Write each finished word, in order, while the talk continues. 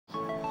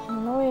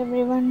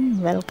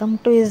welcome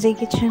to Easy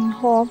Kitchen.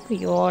 Hope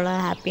you all are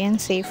happy and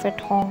safe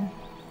at home.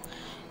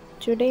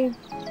 Today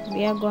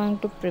we are going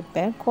to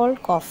prepare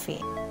cold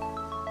coffee.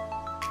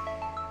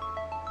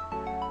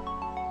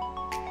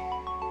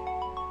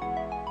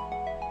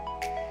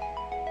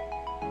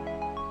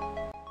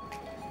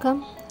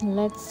 Come,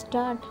 let's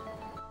start.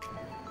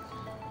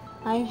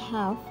 I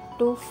have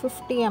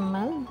 250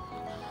 ml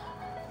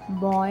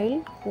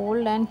boiled,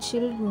 cold and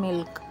chilled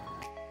milk,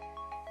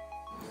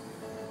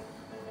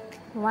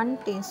 1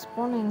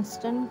 teaspoon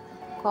instant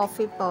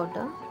coffee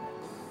powder.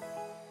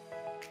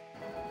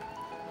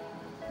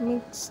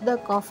 Mix the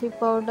coffee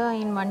powder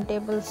in 1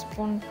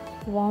 tablespoon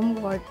warm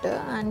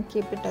water and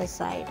keep it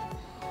aside.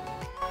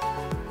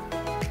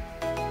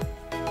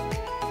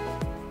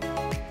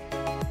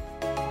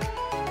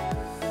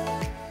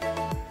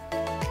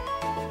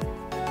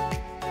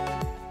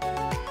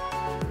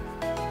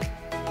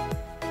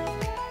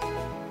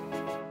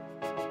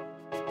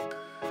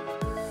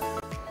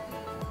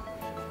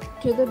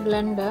 To the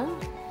blender,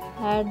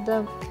 add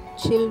the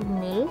chilled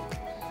milk,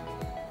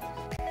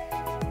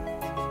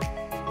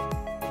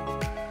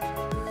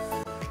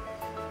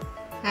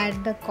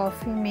 add the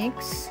coffee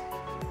mix,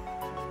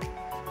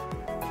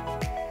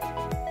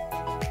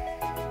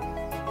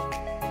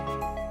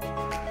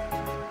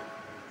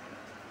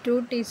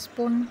 two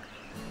teaspoon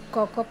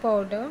cocoa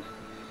powder,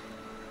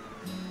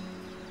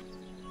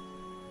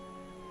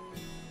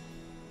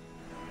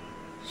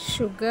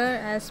 sugar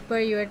as per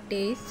your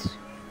taste.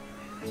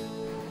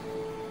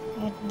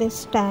 At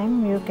this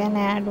time you can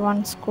add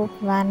 1 scoop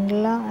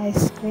vanilla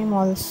ice cream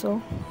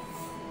also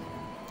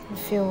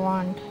if you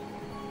want.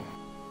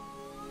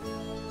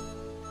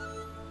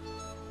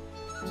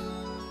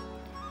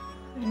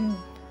 And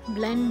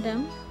blend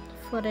them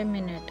for a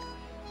minute.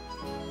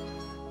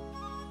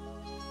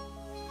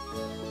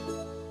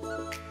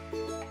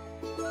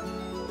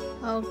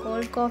 Our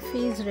cold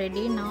coffee is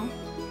ready now.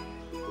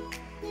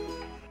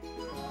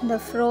 The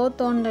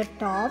froth on the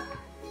top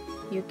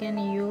you can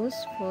use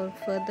for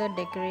further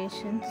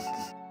decorations.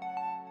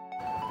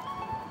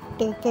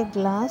 Take a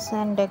glass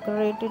and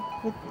decorate it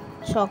with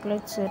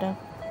chocolate syrup.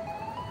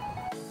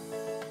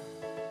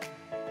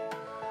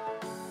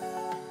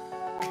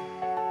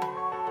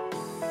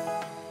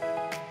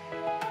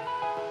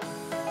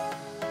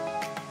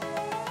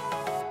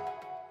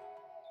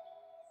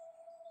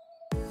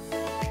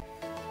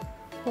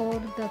 Pour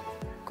the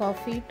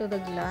coffee to the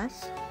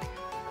glass.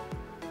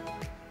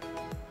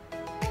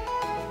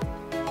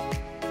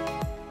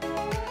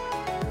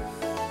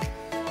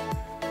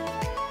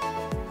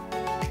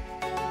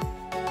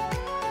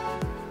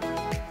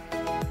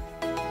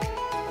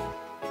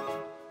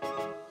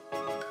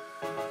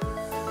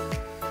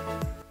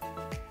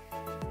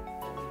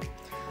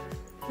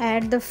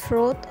 Add the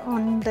froth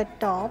on the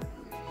top.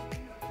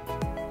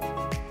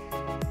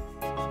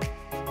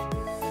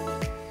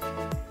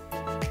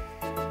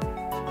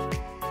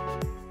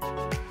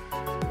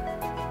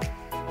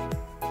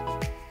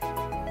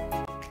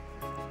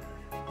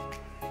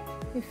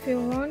 If you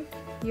want,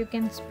 you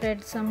can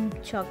spread some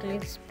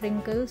chocolate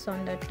sprinkles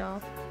on the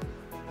top.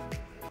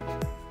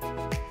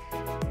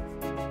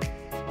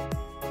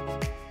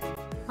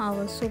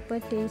 Our super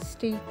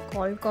tasty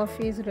cold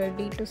coffee is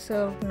ready to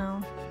serve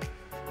now.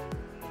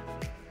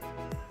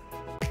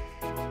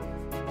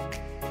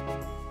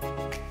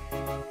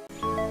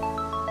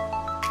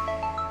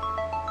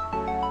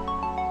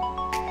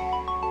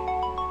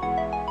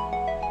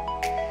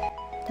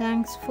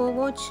 Thanks for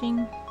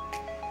watching.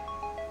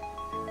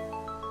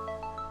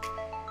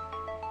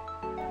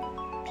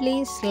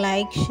 Please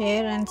like,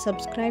 share and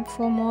subscribe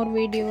for more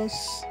videos.